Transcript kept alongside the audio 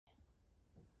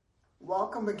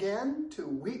Welcome again to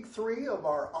week 3 of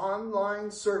our online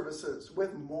services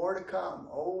with more to come.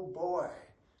 Oh boy.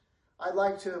 I'd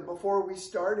like to, before we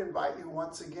start, invite you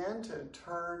once again to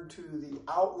turn to the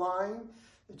outline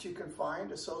that you can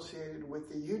find associated with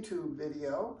the YouTube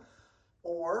video,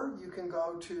 or you can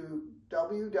go to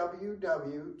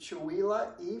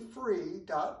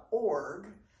www.chewellaefree.org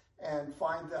and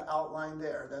find the outline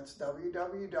there. That's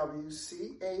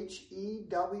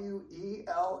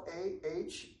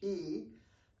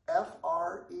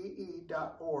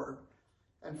www.chewellaefree.org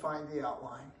and find the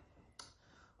outline.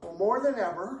 Well, more than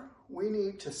ever, we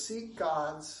need to seek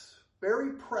God's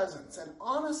very presence and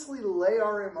honestly lay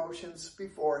our emotions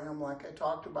before Him, like I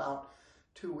talked about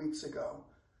 2 weeks ago.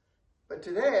 But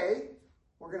today,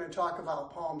 we're going to talk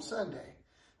about Palm Sunday.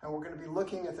 And we're going to be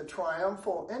looking at the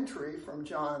triumphal entry from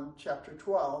John chapter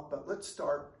 12. But let's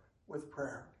start with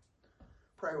prayer.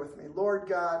 Pray with me. Lord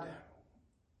God,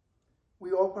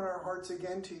 we open our hearts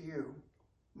again to you.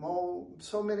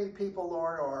 So many people,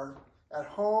 Lord, are at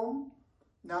home,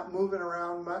 not moving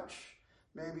around much,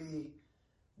 maybe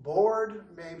bored,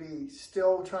 maybe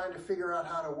still trying to figure out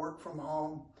how to work from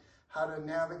home, how to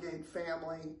navigate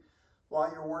family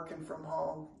while you're working from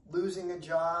home, losing a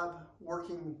job,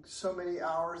 working so many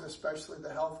hours, especially the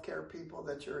healthcare people,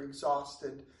 that you're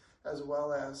exhausted as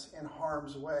well as in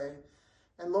harm's way.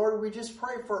 And Lord, we just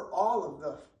pray for all of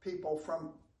the people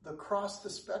from across the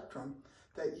spectrum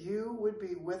that you would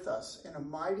be with us in a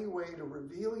mighty way to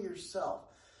reveal yourself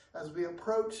as we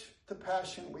approach the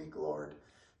Passion Week, Lord.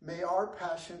 May our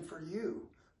passion for you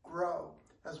grow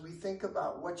as we think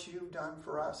about what you've done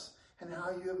for us and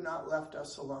how you have not left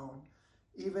us alone,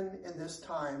 even in this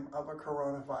time of a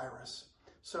coronavirus.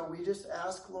 So we just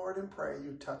ask, Lord, and pray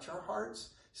you touch our hearts,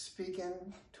 speak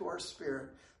into our spirit,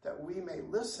 that we may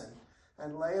listen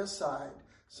and lay aside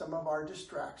some of our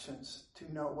distractions to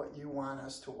know what you want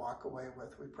us to walk away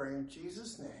with. We pray in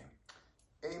Jesus' name.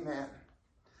 Amen.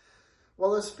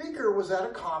 Well, the speaker was at a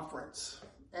conference,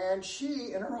 and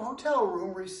she, in her hotel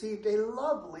room, received a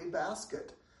lovely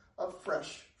basket of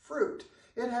fresh fruit.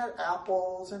 It had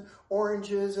apples and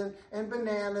oranges and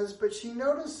bananas, but she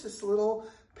noticed this little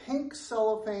pink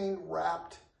cellophane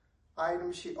wrapped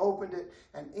item. She opened it,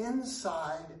 and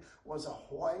inside was a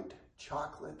white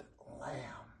chocolate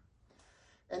lamb.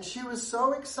 And she was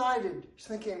so excited, she's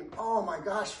thinking, oh my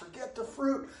gosh, forget the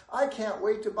fruit. I can't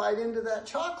wait to bite into that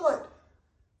chocolate.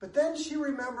 But then she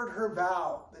remembered her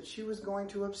vow that she was going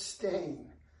to abstain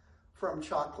from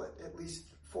chocolate, at least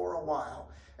for a while.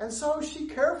 And so she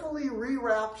carefully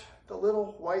rewrapped the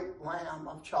little white lamb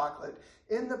of chocolate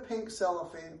in the pink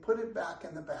cellophane and put it back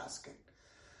in the basket.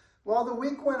 Well, the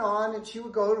week went on, and she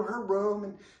would go to her room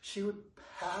and she would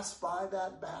pass by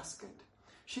that basket.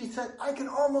 She said, I can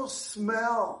almost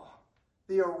smell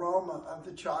the aroma of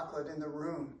the chocolate in the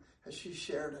room as she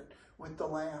shared it with the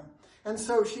lamb. And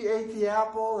so she ate the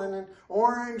apple and an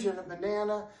orange and a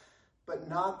banana, but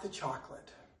not the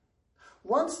chocolate.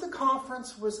 Once the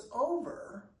conference was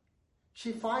over,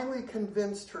 she finally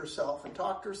convinced herself and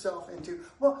talked herself into,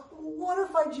 well, what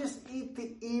if I just eat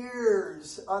the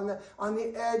ears on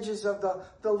the edges of the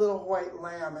little white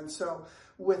lamb? And so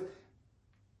with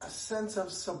a sense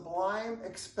of sublime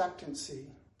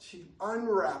expectancy, she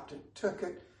unwrapped it, took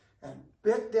it, and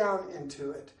bit down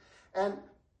into it. And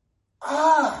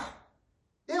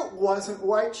it wasn't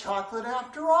white chocolate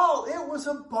after all. It was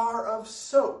a bar of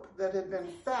soap that had been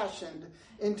fashioned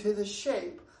into the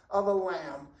shape of a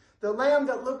lamb. The lamb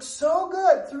that looked so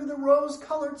good through the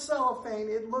rose-colored cellophane,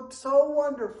 it looked so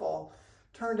wonderful,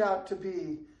 turned out to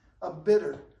be a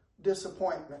bitter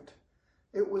disappointment.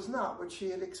 It was not what she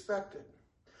had expected.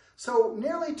 So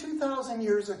nearly 2,000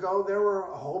 years ago, there were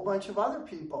a whole bunch of other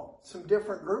people, some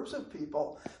different groups of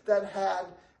people that had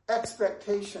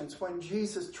expectations when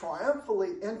Jesus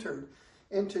triumphantly entered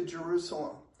into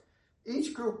Jerusalem.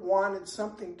 Each group wanted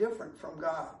something different from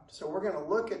God. So we're going to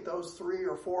look at those 3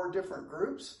 or 4 different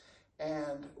groups,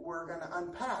 and we're going to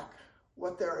unpack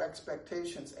what their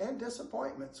expectations and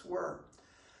disappointments were.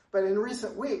 But in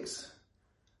recent weeks,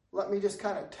 let me just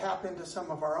kind of tap into some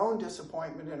of our own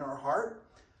disappointment in our heart.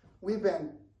 We've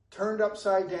been turned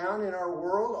upside down in our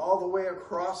world all the way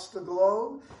across the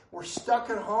globe. We're stuck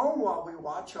at home while we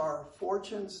watch our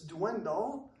fortunes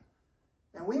dwindle.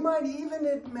 And we might even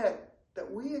admit that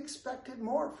we expected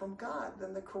more from God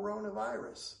than the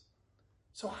coronavirus.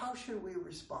 So how should we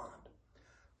respond?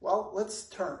 Well, let's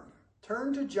turn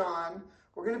to John.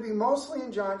 We're going to be mostly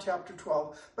in John chapter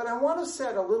 12, but I want to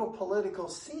set a little political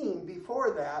scene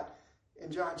before that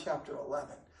in John chapter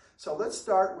 11. So let's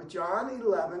start with John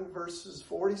 11, verses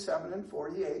 47 and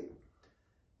 48.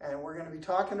 And we're going to be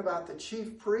talking about the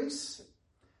chief priests.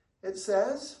 It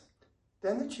says,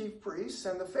 Then the chief priests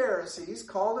and the Pharisees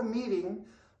called a meeting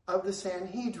of the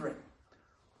Sanhedrin.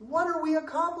 "What are we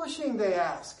accomplishing?" they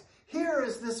ask. "Here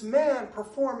is this man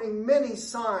performing many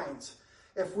signs.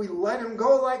 If we let him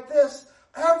go like this,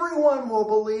 everyone will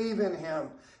believe in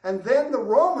him. And then the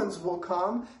Romans will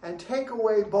come and take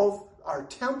away both our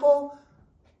temple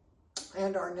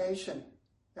and our nation."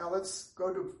 Now let's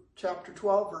go to chapter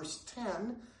 12, verse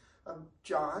 10 of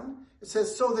John. It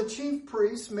says, "So the chief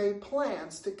priests made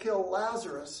plans to kill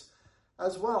Lazarus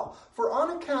as well. For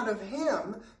on account of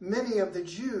him, many of the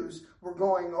Jews were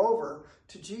going over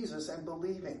to Jesus and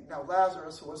believing." Now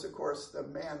Lazarus was, of course, the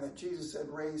man that Jesus had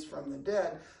raised from the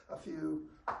dead a few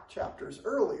chapters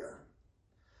earlier.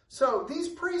 So these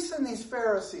priests and these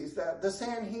Pharisees, the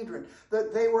Sanhedrin,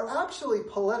 they were actually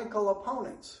political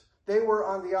opponents. They were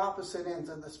on the opposite ends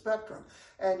of the spectrum.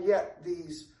 And yet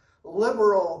these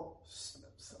liberal,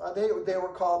 they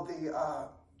were called the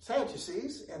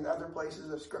Sadducees in other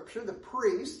places of Scripture, the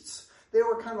priests. They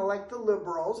were kind of like the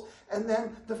liberals. And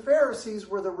then the Pharisees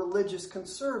were the religious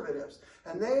conservatives.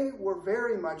 And they were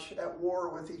very much at war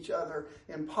with each other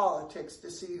in politics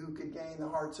to see who could gain the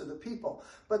hearts of the people.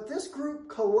 But this group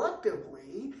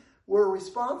collectively were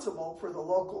responsible for the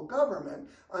local government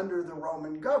under the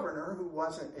Roman governor, who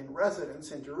wasn't in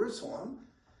residence in Jerusalem.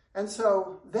 And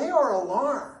so they are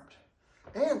alarmed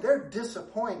and they're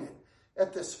disappointed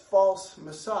at this false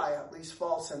Messiah, at least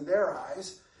false in their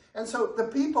eyes. And so the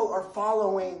people are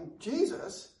following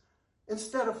Jesus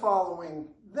instead of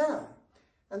following them.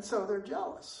 And so they're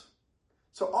jealous.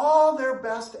 So all their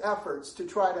best efforts to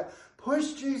try to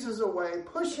push Jesus away,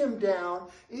 push him down,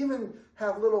 even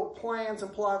have little plans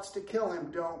and plots to kill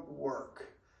him don't work.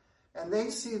 And they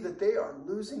see that they are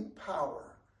losing power.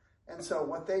 And so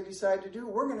what they decide to do,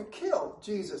 we're going to kill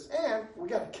Jesus. And we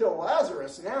got to kill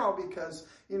Lazarus now because,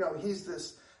 he's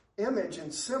this image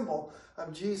and symbol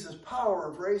of Jesus' power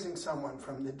of raising someone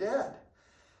from the dead.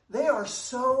 They are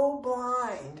so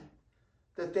blind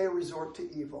that they resort to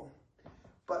evil.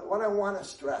 But what I want to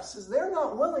stress is they're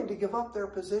not willing to give up their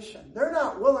position. They're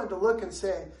not willing to look and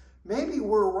say, maybe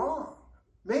we're wrong.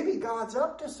 Maybe God's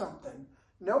up to something.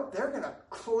 Nope, they're going to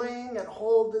cling and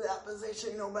hold to that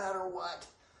position no matter what.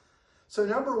 So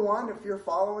number one, if you're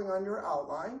following on your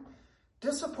outline,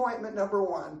 disappointment number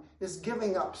one is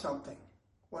giving up something.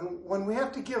 When we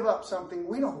have to give up something,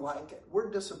 we don't like it. We're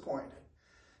disappointed.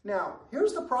 Now,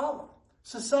 here's the problem.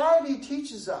 Society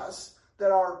teaches us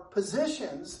that our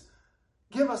positions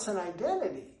give us an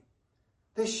identity.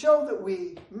 They show that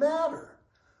we matter.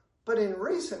 But in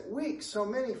recent weeks, so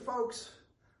many folks,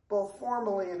 both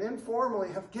formally and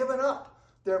informally, have given up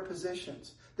their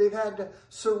positions. They've had to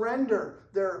surrender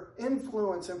their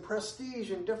influence and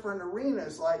prestige in different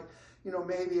arenas, like,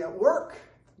 maybe at work.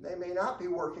 They may not be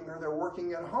working, or they're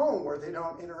working at home where they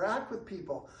don't interact with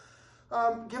people.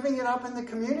 Giving it up in the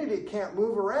community, can't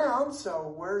move around,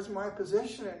 so where's my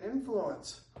position and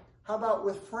influence? How about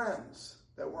with friends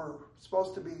that we're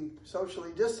supposed to be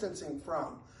socially distancing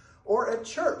from? Or at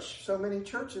church, so many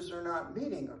churches are not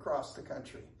meeting across the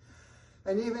country.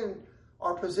 And even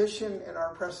our position and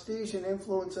our prestige and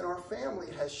influence in our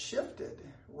family has shifted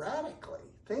radically.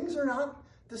 Things are not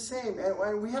the same,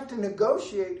 and we have to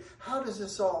negotiate, how does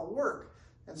this all work?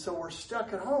 And so we're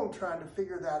stuck at home trying to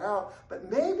figure that out.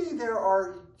 But maybe there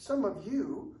are some of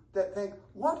you that think,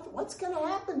 what's going to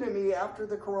happen to me after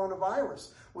the coronavirus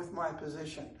with my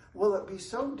position? Will it be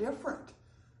so different?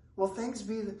 Will things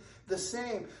be the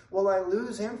same? Will I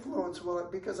lose influence? Will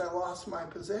it because I lost my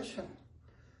position?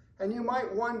 And you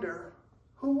might wonder,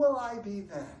 who will I be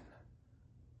then?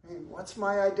 What's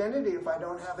my identity if I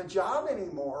don't have a job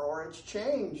anymore, or it's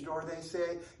changed, or they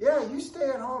say, yeah, you stay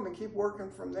at home and keep working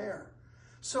from there.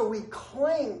 So we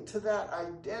cling to that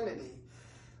identity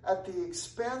at the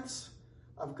expense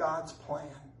of God's plan.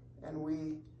 And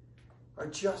we are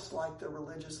just like the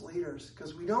religious leaders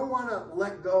because we don't want to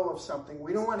let go of something.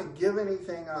 We don't want to give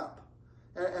anything up.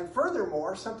 And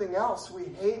furthermore, something else we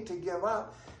hate to give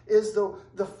up is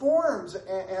the forms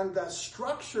and the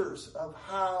structures of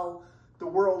how the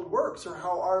world works, or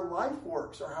how our life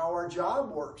works, or how our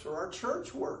job works, or our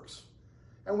church works.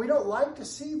 And we don't like to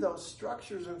see those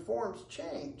structures and forms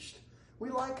changed.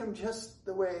 We like them just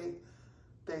the way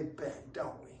they've been,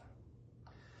 don't we?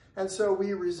 And so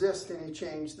we resist any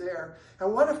change there.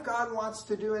 And what if God wants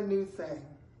to do a new thing?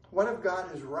 What if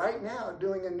God is right now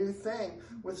doing a new thing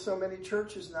with so many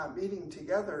churches not meeting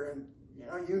together?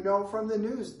 And you know from the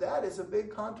news, that is a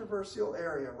big controversial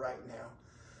area right now.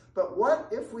 But what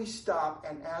if we stop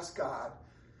and ask God,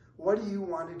 what do you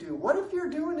want to do? What if you're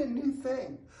doing a new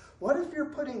thing? What if you're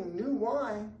putting new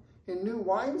wine in new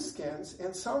wineskins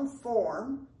in some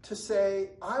form to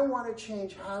say, I want to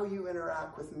change how you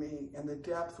interact with me and the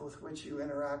depth with which you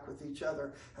interact with each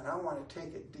other, and I want to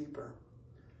take it deeper.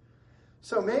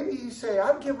 So maybe you say,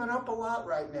 I've given up a lot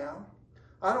right now.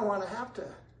 I don't want to have to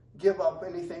give up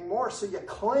anything more. So you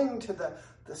cling to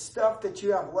the stuff that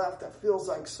you have left that feels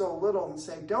like so little and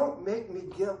say, don't make me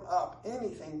give up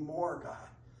anything more, God.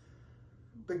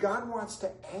 But God wants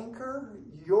to anchor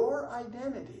your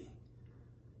identity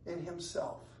in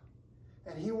himself.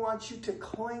 And he wants you to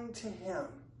cling to him,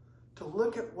 to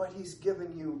look at what he's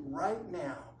given you right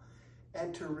now,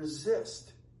 and to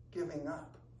resist giving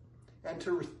up. And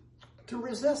to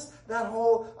resist that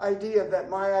whole idea that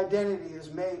my identity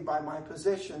is made by my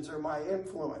positions or my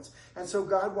influence. And so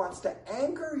God wants to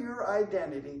anchor your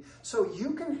identity so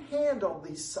you can handle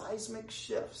these seismic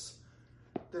shifts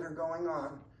that are going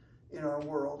on in our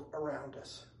world around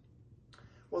us.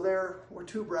 Well, there were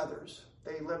two brothers.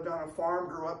 They lived on a farm,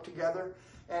 grew up together,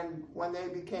 and when they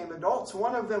became adults,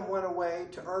 one of them went away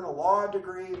to earn a law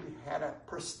degree, had a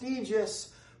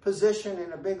prestigious position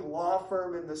in a big law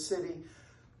firm in the city.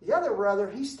 The other brother,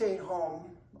 he stayed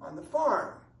home on the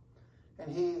farm,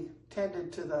 and he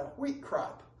tended to the wheat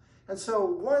crop. And so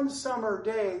one summer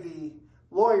day, the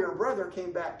lawyer brother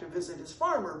came back to visit his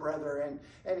farmer brother,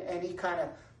 and he kind of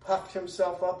puffed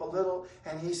himself up a little,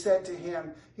 and he said to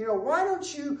him, why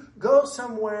don't you go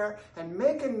somewhere and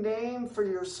make a name for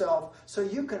yourself so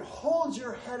you can hold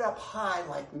your head up high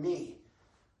like me?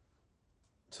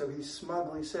 So he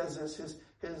smugly says this.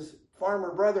 His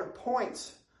farmer brother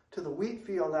points to the wheat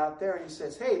field out there, and he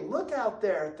says, hey, look out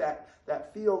there at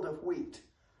that field of wheat.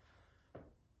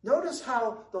 Notice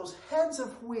how those heads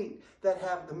of wheat that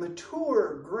have the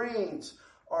mature grains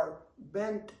are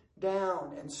bent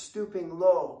down and stooping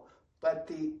low, but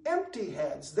the empty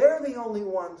heads, they're the only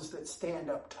ones that stand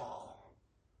up tall.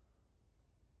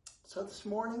 So this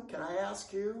morning, can I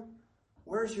ask you,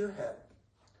 where's your head?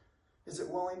 Is it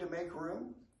willing to make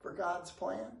room for God's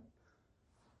plan?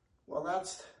 Well,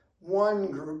 that's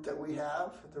one group that we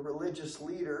have, the religious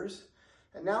leaders.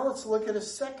 And now let's look at a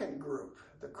second group,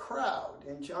 the crowd.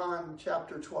 In John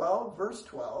chapter 12, verse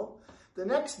 12, the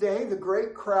next day, the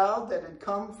great crowd that had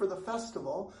come for the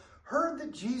festival heard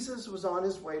that Jesus was on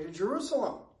his way to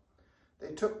Jerusalem.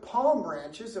 They took palm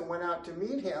branches and went out to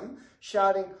meet him,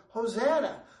 shouting,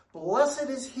 Hosanna! Blessed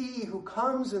is he who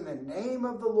comes in the name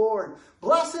of the Lord.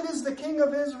 Blessed is the King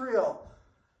of Israel.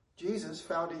 Jesus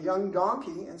found a young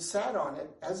donkey and sat on it,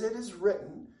 as it is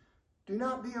written, do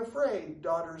not be afraid,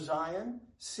 daughter Zion.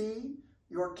 See,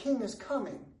 your king is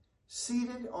coming,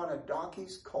 seated on a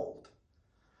donkey's colt.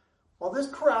 Well, this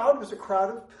crowd was a crowd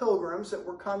of pilgrims that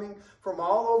were coming from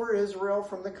all over Israel,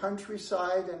 from the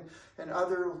countryside and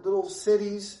other little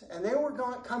cities, and they were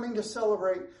coming to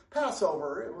celebrate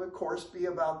Passover. It would, of course, be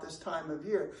about this time of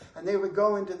year. And they would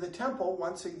go into the temple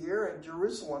once a year at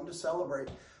Jerusalem to celebrate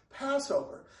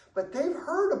Passover. But they've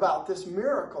heard about this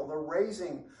miracle, the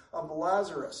raising of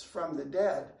Lazarus from the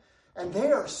dead. And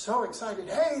they are so excited.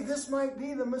 Hey, this might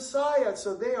be the Messiah.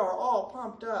 So they are all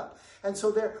pumped up. And so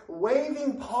they're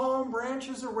waving palm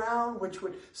branches around, which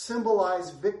would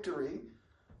symbolize victory.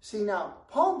 See, now,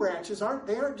 palm branches aren't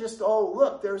just, oh,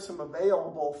 look, there's some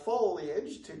available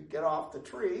foliage to get off the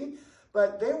tree.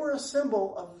 But they were a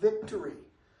symbol of victory.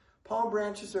 Palm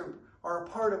branches are a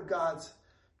part of God's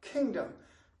kingdom.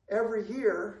 Every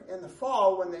year in the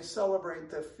fall, when they celebrate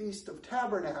the Feast of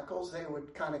Tabernacles, they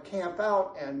would kind of camp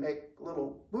out and make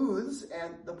little booths,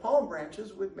 and the palm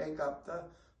branches would make up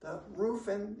the roof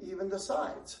and even the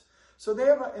sides. So they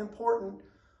have an important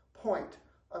point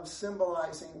of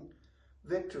symbolizing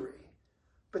victory.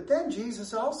 But then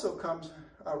Jesus also comes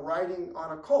riding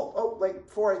on a colt. Oh, wait,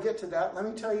 before I get to that, let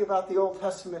me tell you about the Old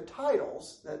Testament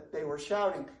titles that they were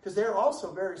shouting, because they're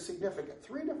also very significant.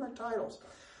 3 different titles.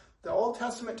 The Old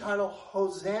Testament title,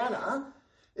 Hosanna,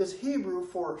 is Hebrew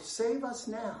for save us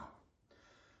now.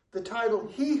 The title,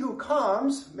 He Who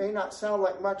Comes, may not sound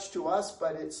like much to us,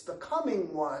 but it's the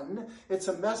coming one. It's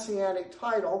a messianic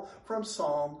title from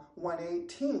Psalm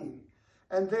 118.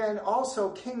 And then also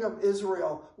King of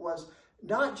Israel was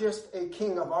not just a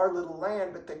king of our little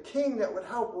land, but the king that would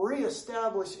help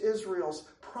reestablish Israel's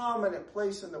prominent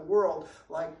place in the world,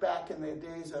 like back in the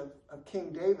days of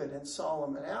King David and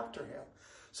Solomon after him.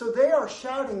 So they are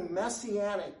shouting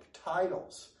messianic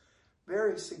titles,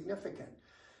 very significant.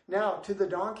 Now, to the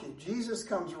donkey. Jesus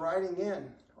comes riding in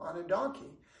on a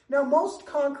donkey. Now, most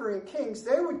conquering kings,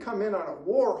 they would come in on a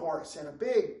war horse in a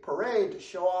big parade to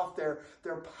show off their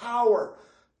power.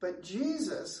 But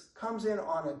Jesus comes in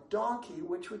on a donkey,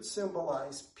 which would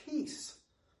symbolize peace.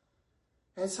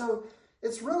 And so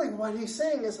It's really what he's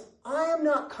saying is, I am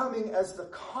not coming as the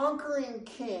conquering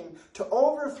king to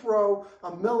overthrow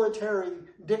a military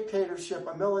dictatorship,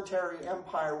 a military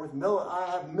empire with I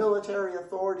have military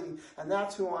authority, and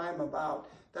that's who I am about.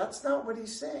 That's not what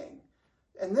he's saying.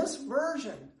 And this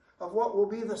version of what will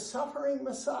be the suffering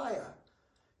Messiah,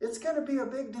 it's going to be a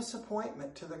big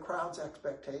disappointment to the crowd's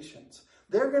expectations.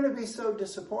 They're going to be so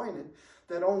disappointed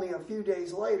that only a few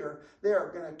days later,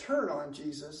 they're going to turn on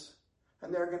Jesus,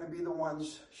 and they're going to be the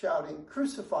ones shouting,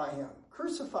 "Crucify him,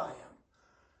 crucify him."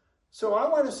 So I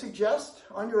want to suggest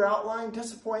on your outline,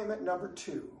 disappointment number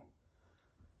 2,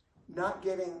 not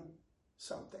getting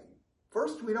something.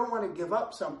 First, we don't want to give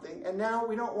up something, and now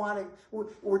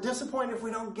we're disappointed if we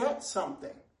don't get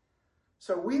something.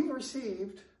 So we've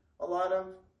received a lot of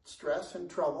stress and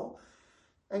trouble,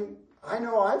 and I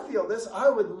know I feel this. I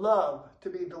would love to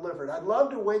be delivered. I'd love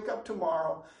to wake up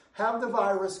tomorrow, have the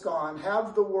virus gone,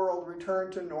 have the world return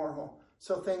to normal,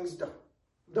 so things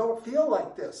don't feel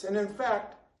like this. And in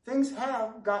fact, things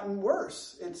have gotten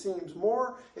worse. It seems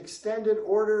more extended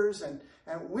orders, and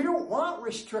we don't want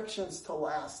restrictions to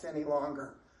last any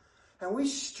longer. And we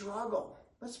struggle.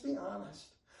 Let's be honest.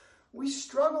 We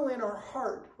struggle in our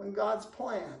heart when God's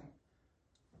plan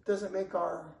doesn't make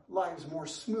our lives more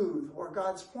smooth, or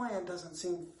God's plan doesn't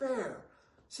seem fair.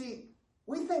 See,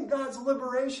 we think God's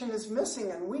liberation is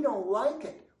missing and we don't like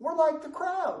it. We're like the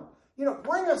crowd.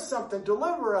 Bring us something,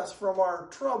 deliver us from our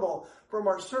trouble, from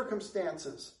our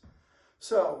circumstances.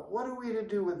 So, what are we to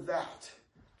do with that?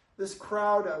 This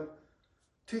crowd of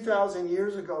 2,000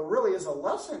 years ago really is a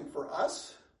lesson for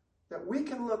us, that we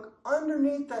can look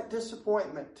underneath that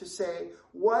disappointment to say,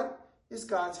 what is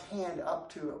God's hand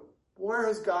up to? Where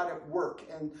is God at work?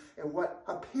 And what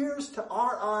appears to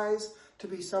our eyes to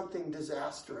be something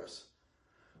disastrous.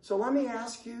 So let me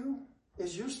ask you,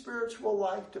 is your spiritual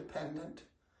life dependent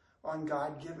on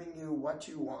God giving you what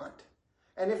you want?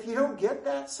 And if you don't get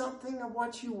that something of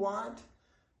what you want,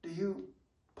 do you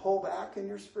pull back in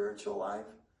your spiritual life?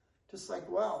 Just like,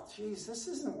 well, geez, this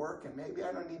isn't working. Maybe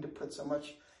I don't need to put so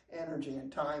much energy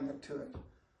and time into it.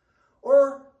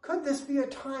 Or could this be a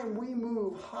time we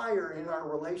move higher in our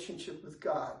relationship with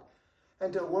God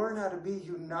and to learn how to be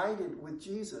united with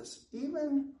Jesus,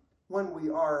 even when we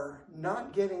are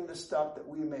not getting the stuff that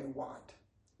we may want,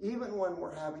 even when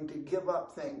we're having to give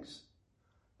up things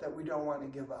that we don't want to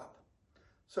give up?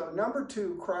 So number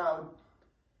 2, crowd,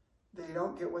 they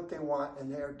don't get what they want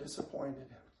and they are disappointed.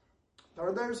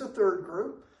 Or there's a third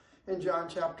group in John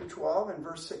chapter 12 and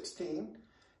verse 16.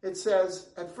 It says,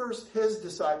 at first his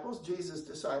disciples, Jesus'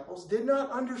 disciples, did not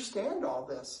understand all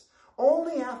this.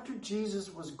 Only after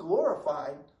Jesus was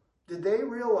glorified did they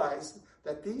realize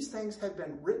that these things had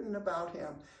been written about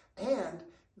him, and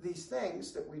these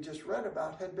things that we just read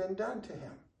about had been done to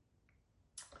him.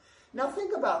 Now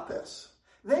think about this.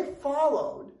 They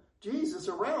followed Jesus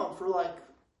around for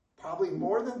probably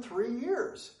more than 3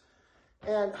 years.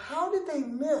 And how did they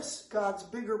miss God's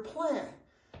bigger plan?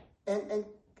 And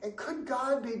could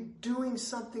God be doing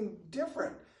something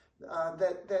different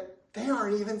that they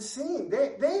aren't even seeing?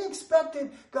 They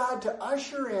expected God to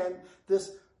usher in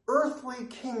this earthly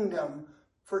kingdom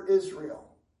for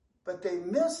Israel, but they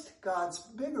missed God's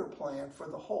bigger plan for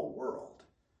the whole world.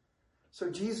 So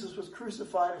Jesus was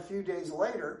crucified a few days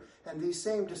later, and these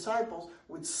same disciples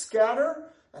would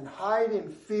scatter and hide in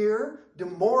fear,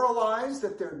 demoralized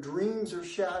that their dreams are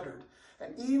shattered.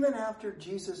 And even after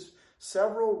Jesus'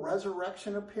 several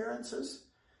resurrection appearances,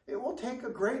 it will take a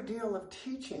great deal of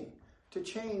teaching to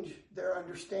change their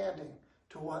understanding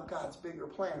to what God's bigger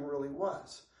plan really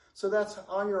was. So that's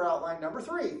on your outline, number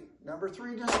 3. Number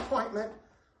 3, disappointment,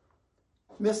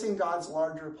 missing God's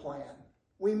larger plan.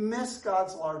 We miss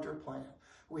God's larger plan.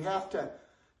 We have to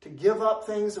give up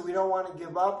things that we don't want to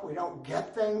give up. We don't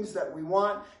get things that we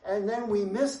want. And then we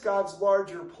miss God's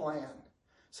larger plan.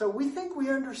 So we think we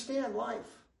understand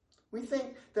life. We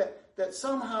think that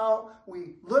somehow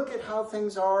we look at how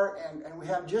things are and we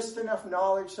have just enough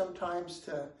knowledge sometimes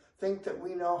to think that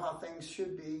we know how things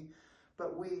should be.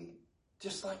 But we,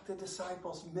 just like the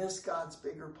disciples, miss God's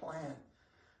bigger plan.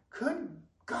 Could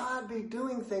God be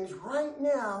doing things right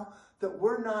now that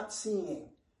we're not seeing,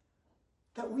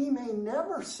 that we may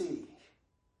never see?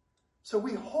 So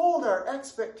we hold our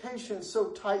expectations so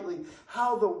tightly,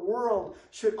 how the world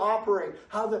should operate,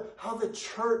 how the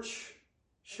church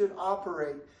should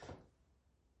operate.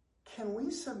 Can we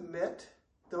submit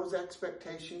those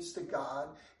expectations to God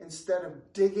instead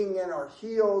of digging in our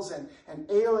heels and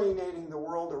alienating the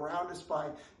world around us by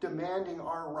demanding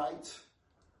our rights,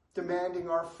 demanding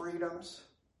our freedoms?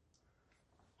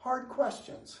 Hard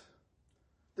questions.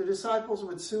 The disciples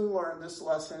would soon learn this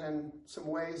lesson in some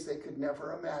ways they could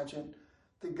never imagine.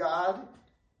 that God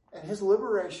and his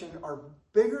liberation are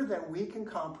bigger than we can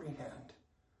comprehend.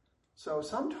 So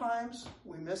sometimes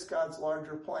we miss God's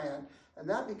larger plan, and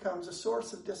that becomes a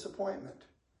source of disappointment.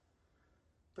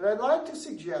 But I'd like to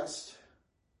suggest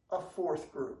a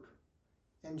fourth group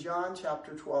in John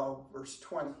chapter 12, verse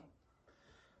 20.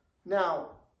 Now,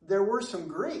 there were some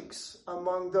Greeks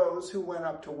among those who went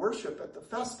up to worship at the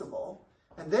festival,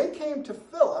 and they came to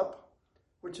Philip,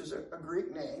 which is a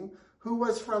Greek name, who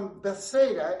was from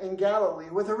Bethsaida in Galilee,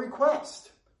 with a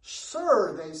request.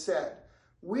 "Sir," they said,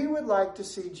 "we would like to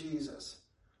see Jesus."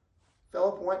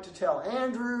 Philip went to tell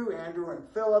Andrew. Andrew and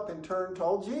Philip in turn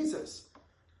told Jesus.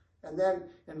 And then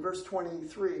in verse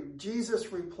 23,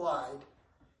 Jesus replied,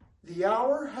 "The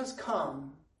hour has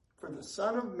come for the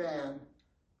Son of Man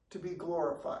to be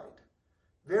glorified.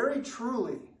 Very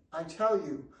truly, I tell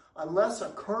you, unless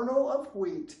a kernel of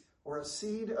wheat or a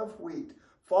seed of wheat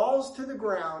falls to the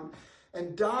ground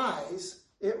and dies,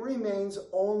 it remains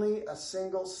only a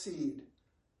single seed.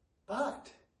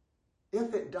 But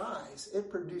if it dies, it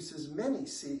produces many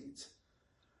seeds."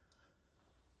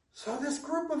 So this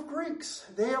group of Greeks,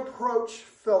 they approach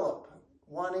Philip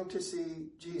wanting to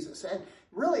see Jesus. And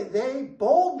really, they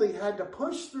boldly had to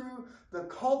push through the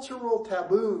cultural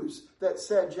taboos that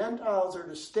said Gentiles are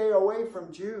to stay away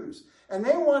from Jews. And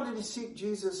they wanted to seek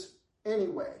Jesus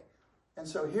anyway. And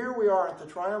so here we are at the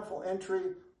triumphal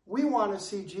entry. We want to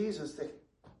see Jesus,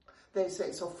 they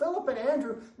say. So Philip and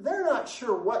Andrew, they're not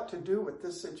sure what to do with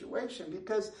this situation,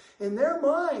 because in their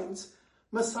minds,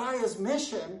 Messiah's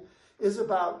mission is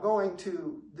about going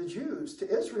to the Jews,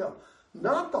 to Israel,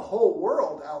 not the whole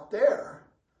world out there.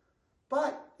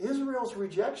 But Israel's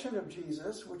rejection of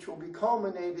Jesus, which will be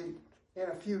culminated in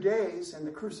a few days in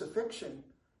the crucifixion,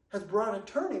 has brought a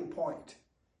turning point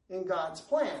in God's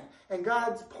plan. And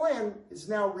God's plan is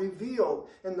now revealed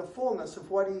in the fullness of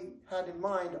what he had in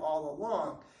mind all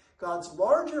along. God's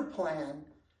larger plan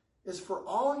is for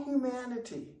all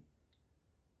humanity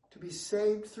to be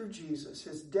saved through Jesus.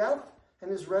 His death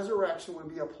and his resurrection would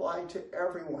be applied to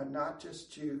everyone, not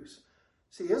just Jews.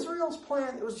 See, Israel's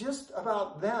plan, it was just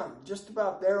about them, just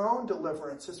about their own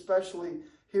deliverance, especially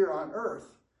here on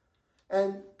earth.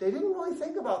 And they didn't really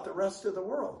think about the rest of the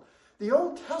world. The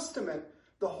Old Testament,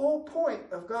 the whole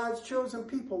point of God's chosen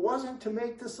people wasn't to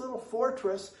make this little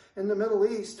fortress in the Middle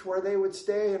East where they would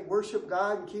stay and worship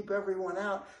God and keep everyone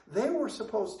out. They were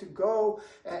supposed to go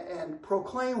and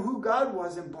proclaim who God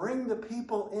was and bring the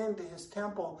people into his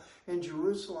temple in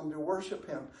Jerusalem to worship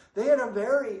him. They had a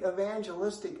very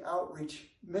evangelistic outreach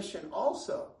mission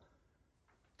also,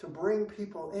 to bring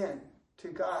people in to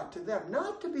God, to them.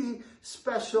 Not to be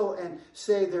special and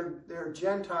say they're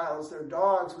Gentiles, they're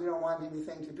dogs, we don't want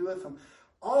anything to do with them.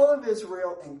 All of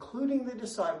Israel, including the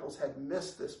disciples, had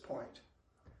missed this point.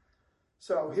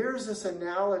 So here's this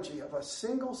analogy of a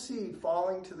single seed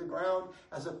falling to the ground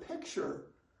as a picture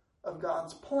of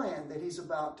God's plan that he's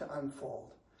about to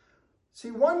unfold.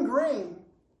 See, one grain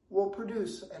will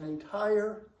produce an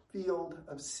entire field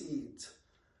of seeds.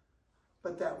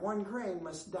 But that one grain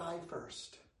must die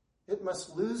first. It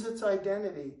must lose its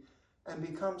identity and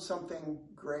become something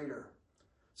greater.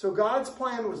 So God's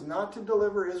plan was not to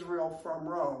deliver Israel from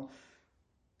Rome.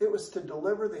 It was to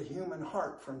deliver the human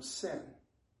heart from sin.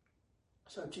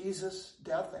 So Jesus'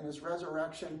 death and his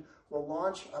resurrection will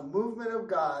launch a movement of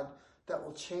God that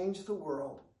will change the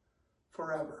world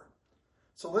forever.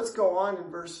 So let's go on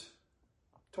in verse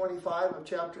 25 of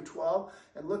chapter 12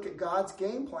 and look at God's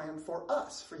game plan for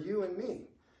us, for you and me.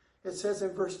 It says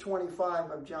in verse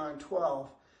 25 of John 12,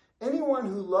 "Anyone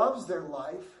who loves their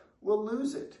life will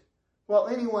lose it, while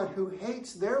anyone who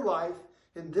hates their life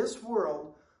in this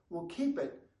world will keep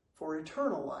it for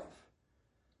eternal life."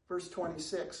 Verse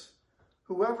 26,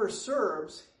 "Whoever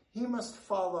serves, he must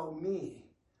follow me."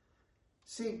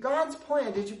 See, God's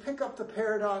plan, did you pick up the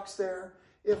paradox there?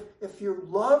 If you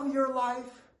love your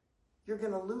life, you're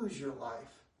going to lose your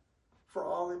life for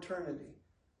all eternity.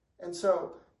 And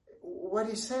so what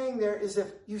he's saying there is,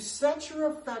 if you set your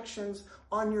affections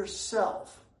on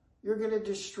yourself, you're going to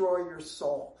destroy your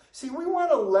soul. See, we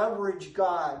want to leverage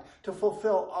God to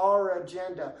fulfill our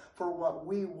agenda for what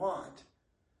we want.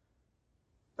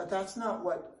 But that's not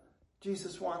what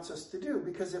Jesus wants us to do.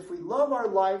 Because if we love our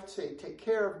life, say, take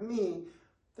care of me,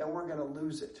 then we're going to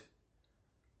lose it.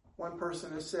 One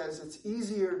person says it's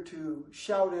easier to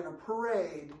shout in a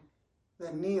parade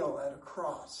than kneel at a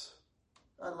cross.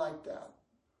 I like that.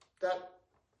 That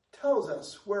tells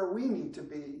us where we need to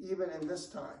be, even in this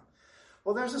time.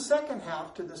 Well, there's a second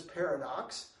half to this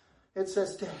paradox. It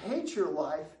says to hate your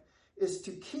life is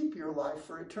to keep your life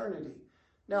for eternity.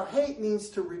 Now, hate means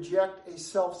to reject a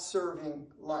self-serving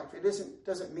life. It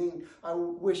doesn't mean I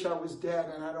wish I was dead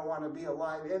and I don't want to be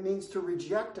alive. It means to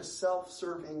reject a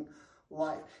self-serving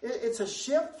life. It's a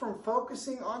shift from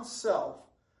focusing on self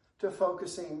to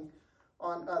focusing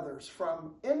on others,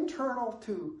 from internal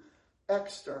to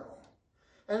external.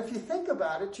 And if you think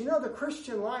about it, the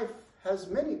Christian life has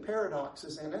many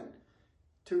paradoxes in it.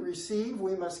 To receive,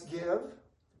 we must give.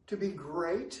 To be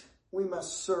great, we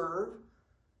must serve.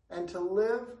 And to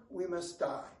live, we must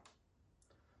die.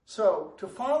 So, to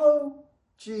follow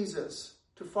Jesus,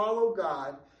 to follow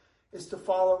God, is to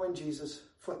follow in Jesus'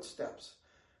 footsteps.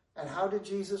 And how did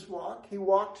Jesus walk? He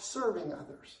walked serving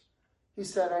others. He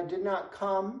said, I did not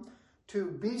come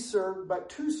to be served, but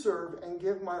to serve and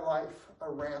give my life a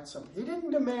ransom. He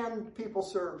didn't demand people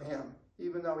serve him,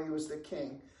 even though he was the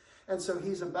king. And so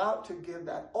he's about to give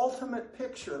that ultimate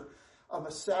picture of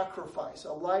a sacrifice,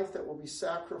 a life that will be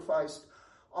sacrificed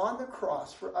on the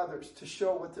cross for others, to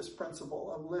show what this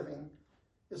principle of living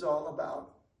is all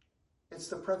about. It's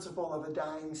the principle of a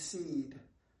dying seed.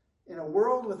 In a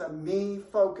world with a me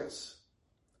focus,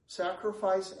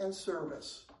 sacrifice and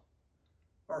service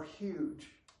are huge.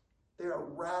 They are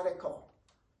radical.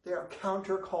 They are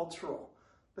countercultural.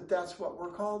 But that's what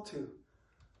we're called to.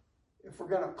 If we're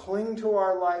going to cling to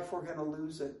our life, we're going to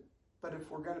lose it. But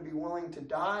if we're going to be willing to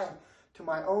die to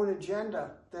my own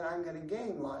agenda, then I'm going to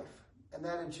gain life. And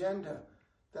that agenda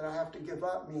that I have to give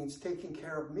up means taking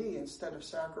care of me instead of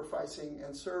sacrificing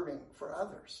and serving for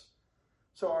others.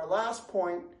 So our last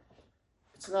point,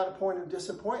 it's not a point of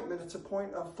disappointment, it's a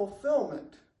point of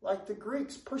fulfillment. Like the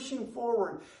Greeks, pushing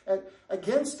forward and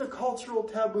against the cultural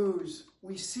taboos,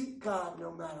 we seek God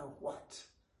no matter what.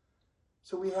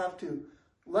 So we have to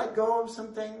let go of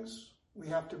some things. We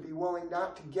have to be willing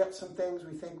not to get some things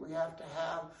we think we have to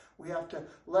have. We have to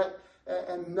let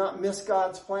and not miss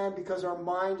God's plan because our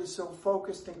mind is so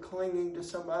focused and clinging to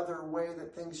some other way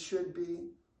that things should be.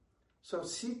 So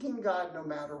seeking God no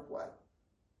matter what.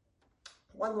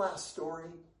 One last story.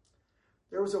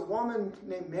 There was a woman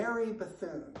named Mary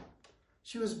Bethune.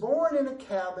 She was born in a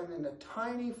cabin in a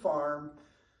tiny farm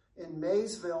in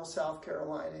Maysville, South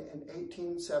Carolina in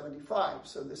 1875.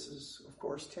 So this is, of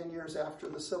course, 10 years after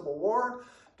the Civil War,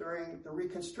 during the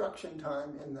Reconstruction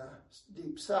time in the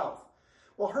Deep South.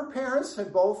 Well, her parents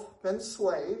had both been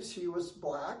slaves. She was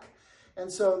black. And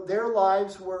so their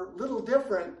lives were a little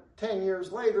different 10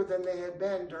 years later than they had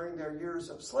been during their years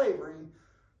of slavery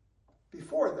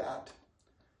before that.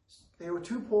 They were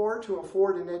too poor to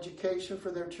afford an education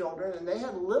for their children, and they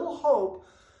had little hope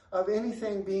of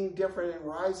anything being different and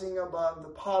rising above the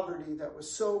poverty that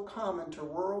was so common to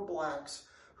rural blacks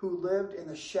who lived in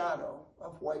the shadow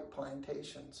of white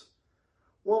plantations.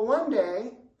 Well, one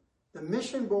day, the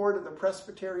mission board of the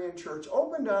Presbyterian Church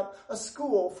opened up a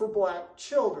school for black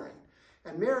children.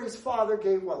 And Mary's father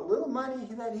gave what little money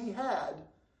that he had,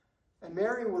 and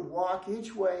Mary would walk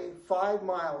each way 5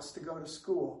 miles to go to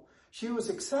school. She was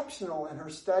exceptional in her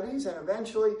studies, and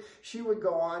eventually she would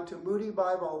go on to Moody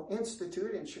Bible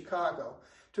Institute in Chicago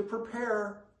to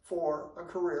prepare for a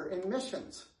career in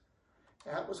missions.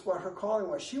 That was what her calling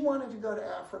was. She wanted to go to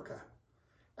Africa.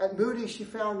 At Moody, she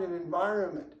found an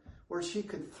environment where she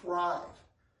could thrive.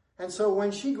 And so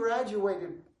when she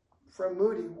graduated from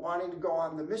Moody, wanting to go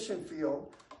on the mission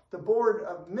field, the Board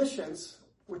of Missions,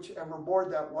 whichever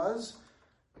board that was,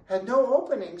 had no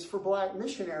openings for black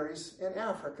missionaries in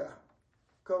Africa.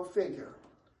 Go figure.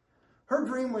 Her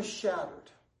dream was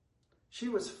shattered. She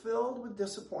was filled with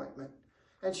disappointment,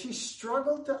 and she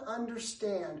struggled to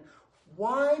understand,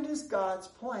 why does God's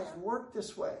plan work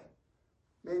this way?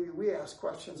 Maybe we ask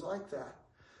questions like that.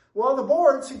 Well, the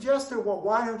board suggested, well,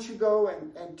 why don't you go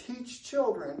and teach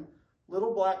children,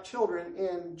 little black children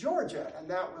in Georgia? And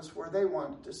that was where they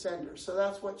wanted to send her. So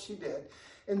that's what she did.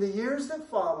 In the years that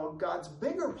followed, God's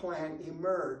bigger plan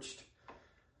emerged.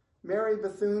 Mary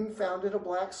Bethune founded a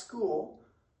black school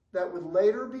that would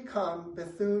later become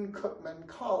Bethune-Cookman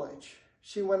College.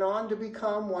 She went on to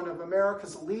become one of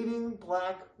America's leading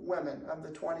black women of the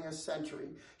 20th century.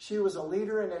 She was a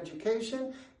leader in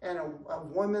education and of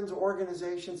women's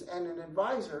organizations and an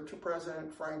advisor to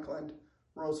President Franklin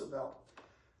Roosevelt.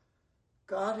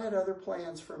 God had other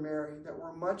plans for Mary that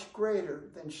were much greater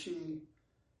than she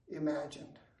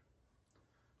imagined.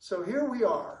 So here we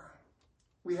are.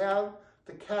 We have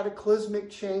the cataclysmic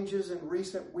changes in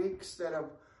recent weeks that have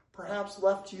perhaps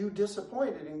left you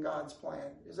disappointed in God's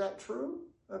plan. Is that true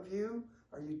of you?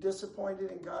 Are you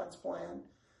disappointed in God's plan?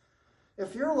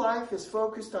 If your life is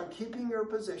focused on keeping your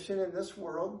position in this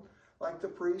world, like the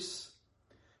priests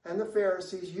and the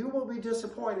Pharisees, you will be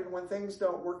disappointed when things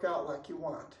don't work out like you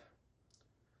want.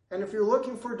 And if you're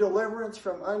looking for deliverance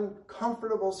from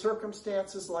uncomfortable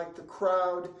circumstances like the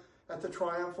crowd at the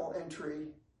triumphal entry,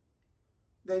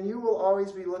 then you will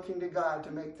always be looking to God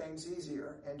to make things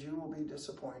easier, and you will be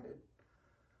disappointed.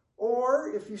 Or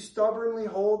if you stubbornly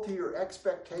hold to your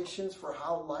expectations for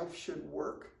how life should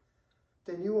work,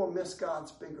 then you will miss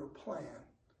God's bigger plan.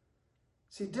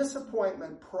 See,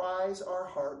 disappointment pries our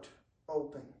heart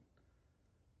open.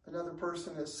 Another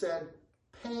person has said,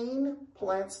 pain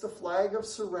plants the flag of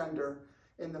surrender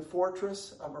in the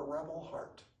fortress of a rebel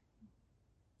heart.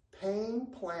 Pain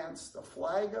plants the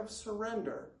flag of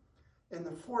surrender in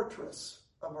the fortress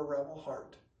of a rebel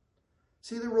heart.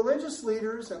 See, the religious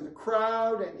leaders and the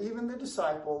crowd and even the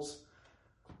disciples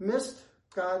missed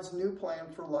God's new plan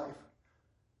for life,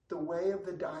 the way of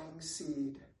the dying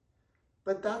seed.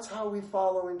 But that's how we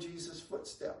follow in Jesus'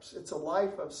 footsteps. It's a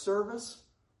life of service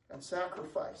and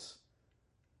sacrifice.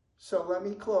 So let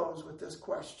me close with this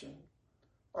question.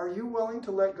 Are you willing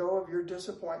to let go of your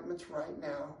disappointments right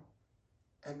now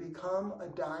and become a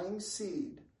dying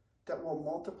seed that will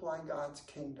multiply God's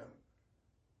kingdom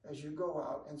as you go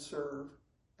out and serve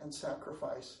and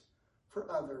sacrifice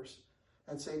for others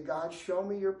and say, God, show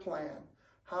me your plan,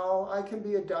 how I can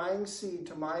be a dying seed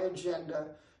to my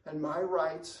agenda and my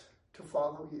rights to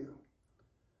follow you.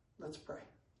 Let's pray.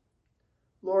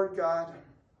 Lord God,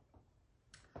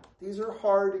 these are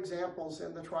hard examples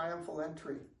in the triumphal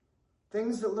entry.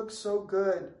 Things that look so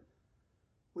good.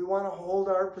 We want to hold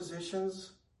our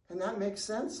positions, and that makes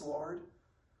sense, Lord.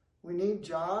 We need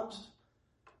jobs,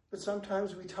 but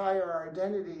sometimes we tie our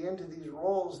identity into these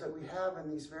roles that we have in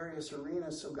these various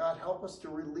arenas. So God, help us to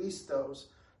release those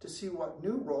to see what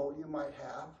new role you might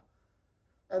have.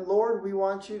 And Lord, we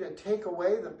want you to take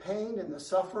away the pain and the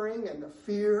suffering and the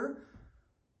fear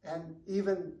and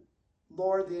even,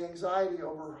 Lord, the anxiety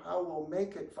over how we'll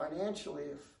make it financially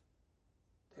if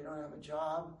they don't have a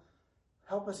job.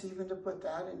 Help us even to put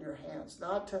that in your hands,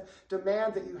 not to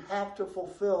demand that you have to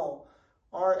fulfill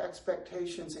our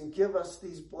expectations and give us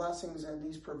these blessings and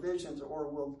these provisions, or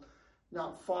we'll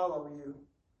not follow you.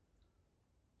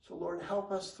 So Lord,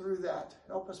 help us through that.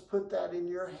 Help us put that in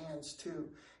your hands too.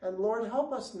 And Lord,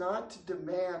 help us not to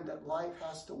demand that life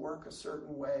has to work a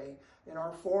certain way in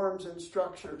our forms and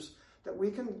structures, that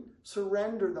we can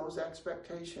surrender those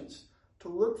expectations to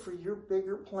look for your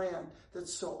bigger plan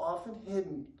that's so often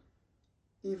hidden.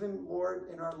 Even, Lord,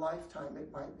 in our lifetime,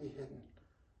 it might be hidden.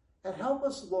 And help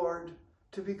us, Lord,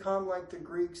 to become like the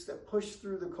Greeks that push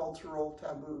through the cultural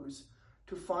taboos,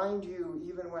 to find you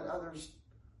even when others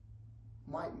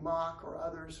might mock or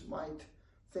others might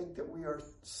think that we are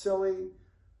silly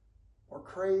or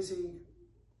crazy.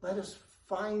 Let us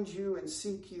find you and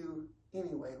seek you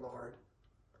anyway, Lord.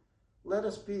 Let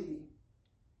us be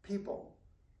people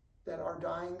that are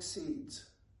dying seeds,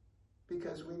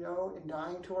 because we know in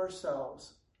dying to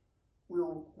ourselves,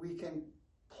 we can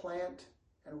plant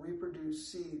and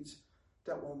reproduce seeds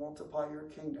that will multiply your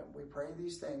kingdom. We pray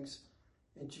these things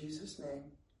in Jesus' name.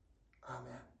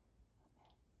 Amen.